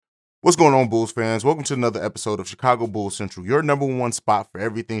What's going on, Bulls fans? Welcome to another episode of Chicago Bulls Central, your number one spot for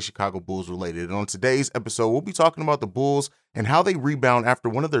everything Chicago Bulls related. And on today's episode, we'll be talking about the Bulls and how they rebound after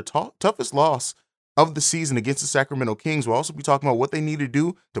one of their toughest loss of the season against the Sacramento Kings. We'll also be talking about what they need to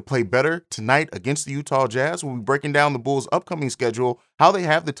do to play better tonight against the Utah Jazz. We'll be breaking down the Bulls' upcoming schedule, how they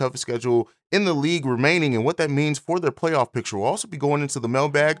have the toughest schedule in the league remaining, and what that means for their playoff picture. We'll also be going into the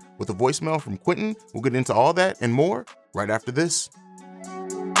mailbag with a voicemail from Quentin. We'll get into all that and more right after this.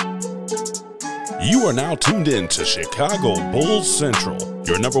 You are now tuned in to Chicago Bulls Central,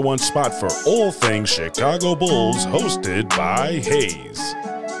 your number one spot for all things Chicago Bulls, hosted by Hayes.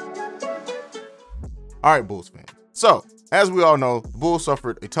 All right, Bulls fans. So, as we all know, the Bulls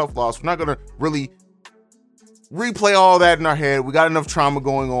suffered a tough loss. We're not going to really replay all that in our head. We got enough trauma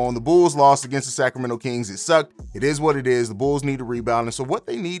going on. The Bulls lost against the Sacramento Kings. It sucked. It is what it is. The Bulls need to rebound. And so what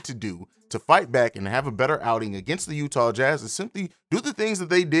they need to do to fight back and have a better outing against the Utah Jazz is simply do the things that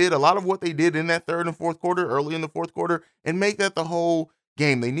they did, a lot of what they did in that third and fourth quarter, early in the fourth quarter, and make that the whole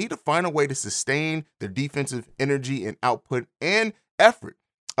game. They need to find a way to sustain their defensive energy and output and effort.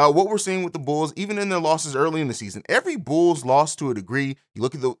 What we're seeing with the Bulls, even in their losses early in the season, every Bulls loss to a degree, you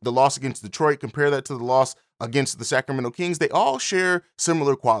look at the loss against Detroit, compare that to the loss against the Sacramento Kings, they all share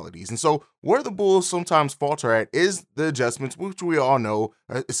similar qualities. And so where the Bulls sometimes falter at is the adjustments, which we all know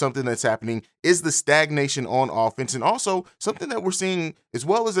is something that's happening, is the stagnation on offense. And also something that we're seeing as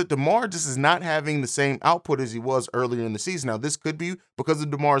well is that DeMar just is not having the same output as he was earlier in the season. Now, this could be because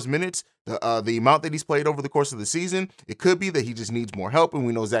of DeMar's minutes, the amount that he's played over the course of the season. It could be that he just needs more help. And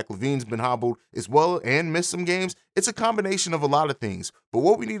we know Zach LaVine's been hobbled as well and missed some games. It's a combination of a lot of things. But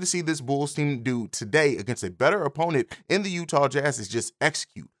what we need to see this Bulls team do today against a better opponent in the Utah Jazz is just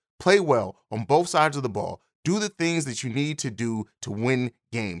execute. Play well on both sides of the ball. Do the things that you need to do to win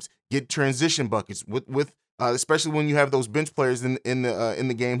games. Get transition buckets with especially when you have those bench players in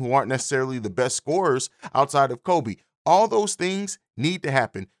the game who aren't necessarily the best scorers outside of Kobe. All those things need to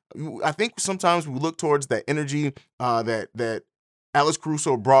happen. I think sometimes we look towards that energy that Alex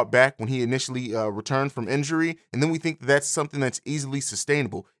Caruso brought back when he initially returned from injury, and then we think that's something that's easily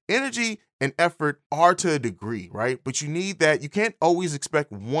sustainable. Energy and effort are to a degree, right? But you need that. You can't always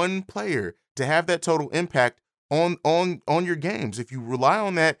expect one player to have that total impact on your games. If you rely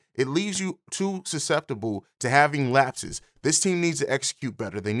on that, it leaves you too susceptible to having lapses. This team needs to execute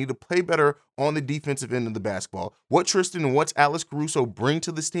better. They need to play better on the defensive end of the basketball. What Tristan and what's Alex Caruso bring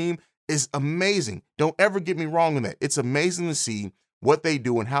to this team is amazing. Don't ever get me wrong on that. It's amazing to see what they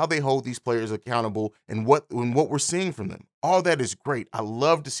do and how they hold these players accountable and what we're seeing from them. All that is great. I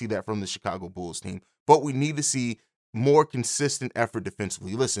love to see that from the Chicago Bulls team, but we need to see more consistent effort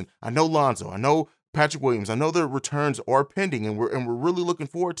defensively. Listen, I know Lonzo, I know Patrick Williams, I know their returns are pending and we're really looking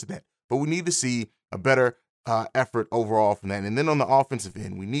forward to that, but we need to see a better effort overall from that. And then on the offensive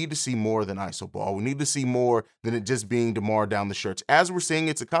end, we need to see more than iso ball. We need to see more than it just being DeMar down the stretch. As we're seeing,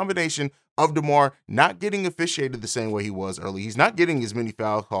 it's a combination of DeMar not getting officiated the same way he was early. He's not getting as many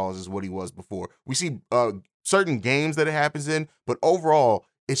foul calls as what he was before. We see certain games that it happens in, but overall,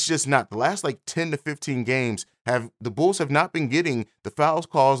 it's just not. The last 10 to 15 games the Bulls have not been getting the foul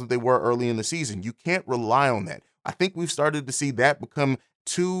calls that they were early in the season. You can't rely on that. I think we've started to see that become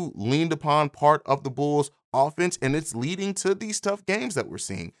too leaned upon part of the Bulls offense, and it's leading to these tough games that we're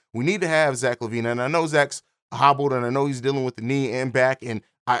seeing. We need to have Zach LaVine, and I know Zach's hobbled, and I know he's dealing with the knee and back, and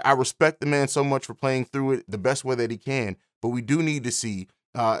I respect the man so much for playing through it the best way that he can, but we do need to see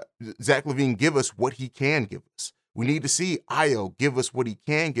Zach LaVine give us what he can give us. We need to see Ayo give us what he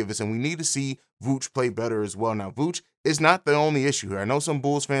can give us, and we need to see Vooch play better as well. Now, Vooch is not the only issue here. I know some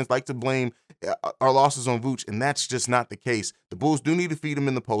Bulls fans like to blame our losses on Vooch, and that's just not the case. The Bulls do need to feed him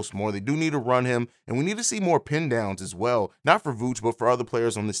in the post more. They do need to run him, and we need to see more pin downs as well, not for Vooch, but for other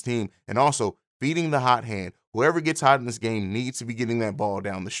players on this team, and also feeding the hot hand. Whoever gets hot in this game needs to be getting that ball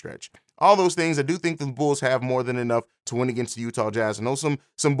down the stretch. All those things, I do think the Bulls have more than enough to win against the Utah Jazz. I know some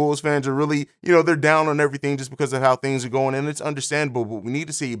Bulls fans are really, they're down on everything just because of how things are going, and it's understandable, but we need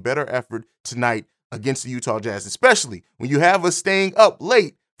to see a better effort tonight against the Utah Jazz, especially when you have us staying up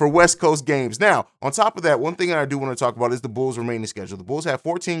late for West Coast games. Now, on top of that, one thing that I do want to talk about is the Bulls' remaining schedule. The Bulls have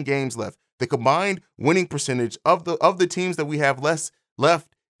 14 games left. The combined winning percentage of the teams that we have left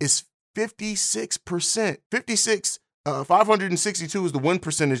is 56%. 562 is the win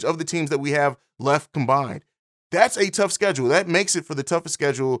percentage of the teams that we have left combined. That's a tough schedule. That makes it for the toughest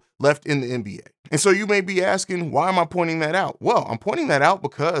schedule left in the NBA. And so you may be asking, why am I pointing that out? Well, I'm pointing that out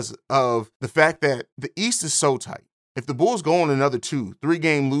because of the fact that the East is so tight. If the Bulls go on another 2-3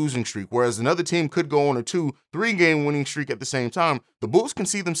 game losing streak, whereas another team could go on a 2-3 game winning streak at the same time, the Bulls can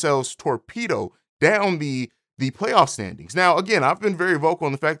see themselves torpedo down the the playoff standings. Now, again, I've been very vocal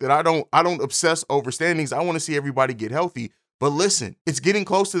on the fact that I don't obsess over standings. I want to see everybody get healthy. But listen, it's getting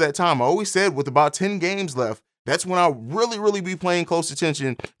close to that time. I always said with about 10 games left, that's when I'll really, really be paying close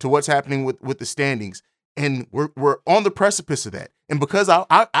attention to what's happening with the standings. And we're on the precipice of that. And because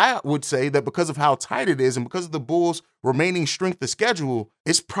I would say that because of how tight it is and because of the Bulls' remaining strength of schedule,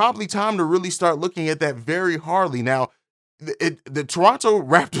 it's probably time to really start looking at that very hardly. Now, the Toronto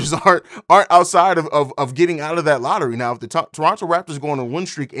Raptors aren't outside of getting out of that lottery. Now, if the Toronto Raptors go on a win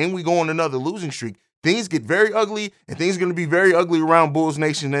streak and we go on another losing streak, things get very ugly, and things are going to be very ugly around Bulls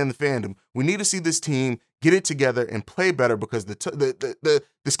Nation and the fandom. We need to see this team get it together and play better because the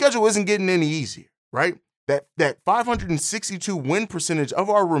schedule isn't getting any easier, right? That 562 win percentage of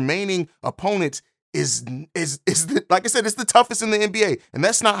our remaining opponents is like I said, it's the toughest in the NBA, and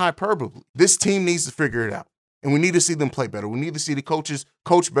that's not hyperbole. This team needs to figure it out. And we need to see them play better. We need to see the coaches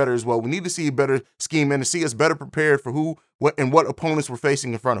coach better as well. We need to see a better scheme and to see us better prepared for what opponents we're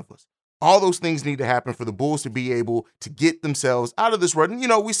facing in front of us. All those things need to happen for the Bulls to be able to get themselves out of this run. You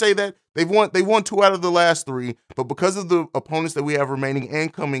know, we say that they won 2 out of the last 3, but because of the opponents that we have remaining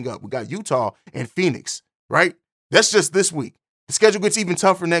and coming up, we got Utah and Phoenix, right? That's just this week. The schedule gets even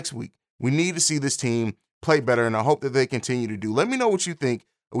tougher next week. We need to see this team play better, and I hope that they continue to do. Let me know what you think.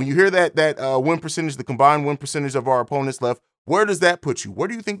 When you hear that win percentage, the combined win percentage of our opponents left, where does that put you? Where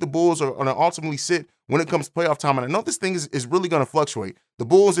do you think the Bulls are going to ultimately sit when it comes to playoff time? And I know this thing is really going to fluctuate. The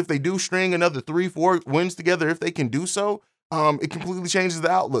Bulls, if they do string another 3-4 wins together, if they can do so, it completely changes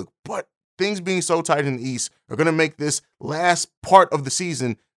the outlook. But things being so tight in the East are going to make this last part of the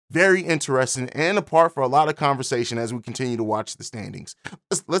season very interesting and a part for a lot of conversation as we continue to watch the standings.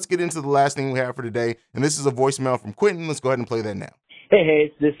 Let's get into the last thing we have for today, and this is a voicemail from Quentin. Let's go ahead and play that now.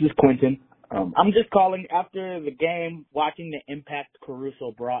 Hey, this is Quentin. I'm just calling after the game, watching the impact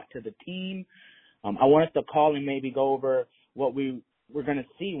Caruso brought to the team. I want us to call and maybe go over what we're going to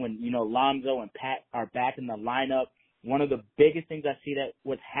see when, Lonzo and Pat are back in the lineup. One of the biggest things I see that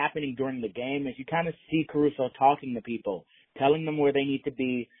what's happening during the game is you kind of see Caruso talking to people, telling them where they need to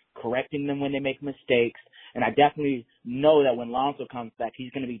be, correcting them when they make mistakes. And I definitely know that when Lonzo comes back,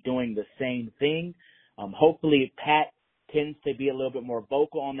 he's going to be doing the same thing. Hopefully Pat tends to be a little bit more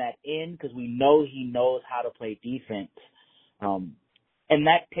vocal on that end because we know he knows how to play defense. And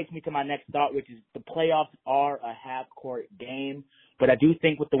that takes me to my next thought, which is the playoffs are a half-court game. But I do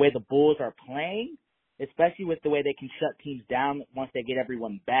think with the way the Bulls are playing, especially with the way they can shut teams down once they get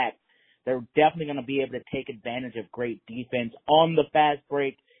everyone back, they're definitely going to be able to take advantage of great defense on the fast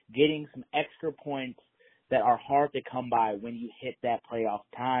break, getting some extra points that are hard to come by when you hit that playoff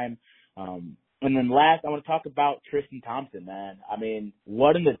time. And then last, I want to talk about Tristan Thompson, man. I mean,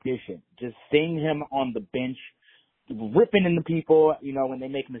 what an addition. Just seeing him on the bench, ripping into people, when they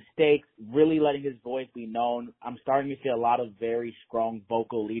make mistakes, really letting his voice be known. I'm starting to see a lot of very strong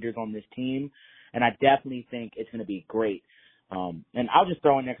vocal leaders on this team, and I definitely think it's going to be great. And I'll just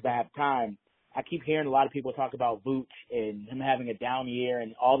throw in there because I have time. I keep hearing a lot of people talk about Vooch and him having a down year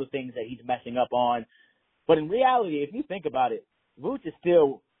and all the things that he's messing up on. But in reality, if you think about it, Vooch is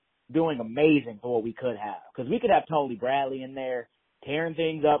still doing amazing for what we could have. Because we could have Tony Bradley in there tearing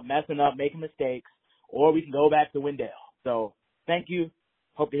things up, messing up, making mistakes, or we can go back to Wendell. So thank you.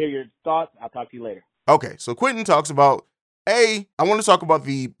 Hope to hear your thoughts. I'll talk to you later. Okay, so Quentin talks about, I want to talk about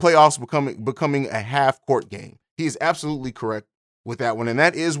the playoffs becoming a half-court game. He is absolutely correct with that one, and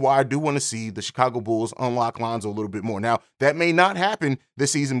that is why I do want to see the Chicago Bulls unlock Lonzo a little bit more. Now, that may not happen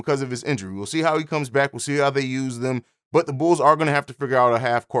this season because of his injury. We'll see how he comes back. We'll see how they use them. But the Bulls are going to have to figure out a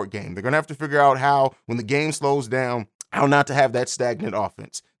half-court game. They're going to have to figure out how, when the game slows down, how not to have that stagnant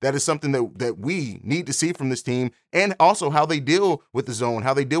offense. That is something that we need to see from this team, and also how they deal with the zone,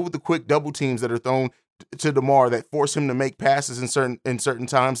 how they deal with the quick double teams that are thrown to DeMar that force him to make passes in certain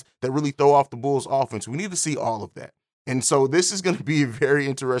times that really throw off the Bulls' offense. We need to see all of that. And so this is going to be a very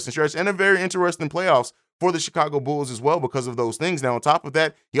interesting stretch and a very interesting playoffs for the Chicago Bulls as well because of those things. Now, on top of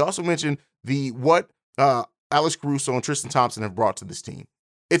that, he also mentioned what Alex Caruso and Tristan Thompson have brought to this team.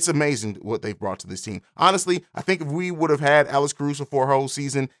 It's amazing what they've brought to this team. Honestly, I think if we would have had Alex Caruso for a whole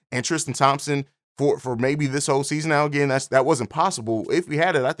season and Tristan Thompson for maybe this whole season, now again, that wasn't possible. If we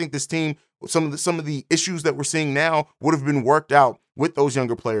had it, I think this team, some of the issues that we're seeing now would have been worked out with those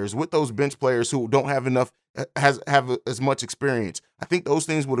younger players, with those bench players who don't have enough, have as much experience. I think those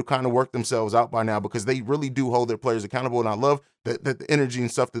things would have kind of worked themselves out by now because they really do hold their players accountable, and I love the energy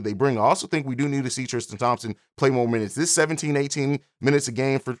and stuff that they bring. I also think we do need to see Tristan Thompson play more minutes. This 17, 18 minutes a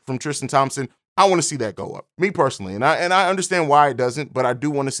game from Tristan Thompson, I want to see that go up, me personally, and I understand why it doesn't, but I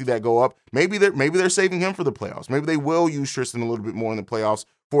do want to see that go up. Maybe they're saving him for the playoffs. Maybe they will use Tristan a little bit more in the playoffs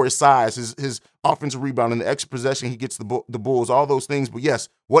for his size, his offensive rebound, and the extra possession he gets the Bulls, all those things. But yes,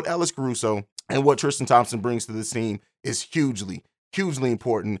 what Alex Caruso and what Tristan Thompson brings to this team is hugely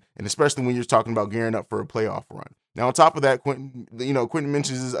important, and especially when you're talking about gearing up for a playoff run. Now, on top of that, Quentin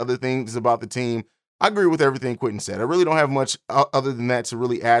mentions his other things about the team. I agree with everything Quentin said. I really don't have much other than that to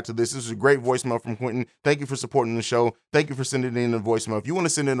really add to this. This is a great voicemail from Quentin. Thank you for supporting the show. Thank you for sending in a voicemail. If you want to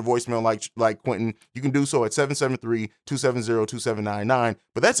send in a voicemail like Quentin, you can do so at 773-270-2799.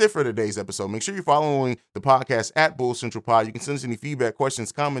 But that's it for today's episode. Make sure you're following the podcast at Bulls Central Pod. You can send us any feedback,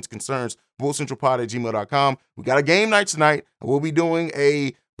 questions, comments, concerns, bullcentralpod@gmail.com. We got a game night tonight. We'll be doing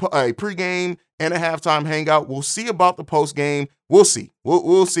a pregame and a halftime hangout. We'll see about the postgame. We'll see.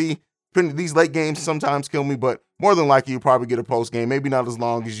 We'll see. These late games sometimes kill me, but more than likely you'll probably get a post game. Maybe not as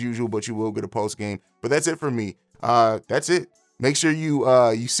long as usual, but you will get a post game. But that's it for me. That's it. Make sure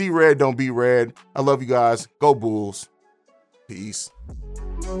you see red, don't be red. I love you guys. Go Bulls. Peace.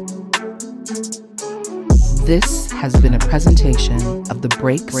 This has been a presentation of the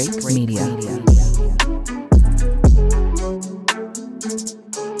Break Media.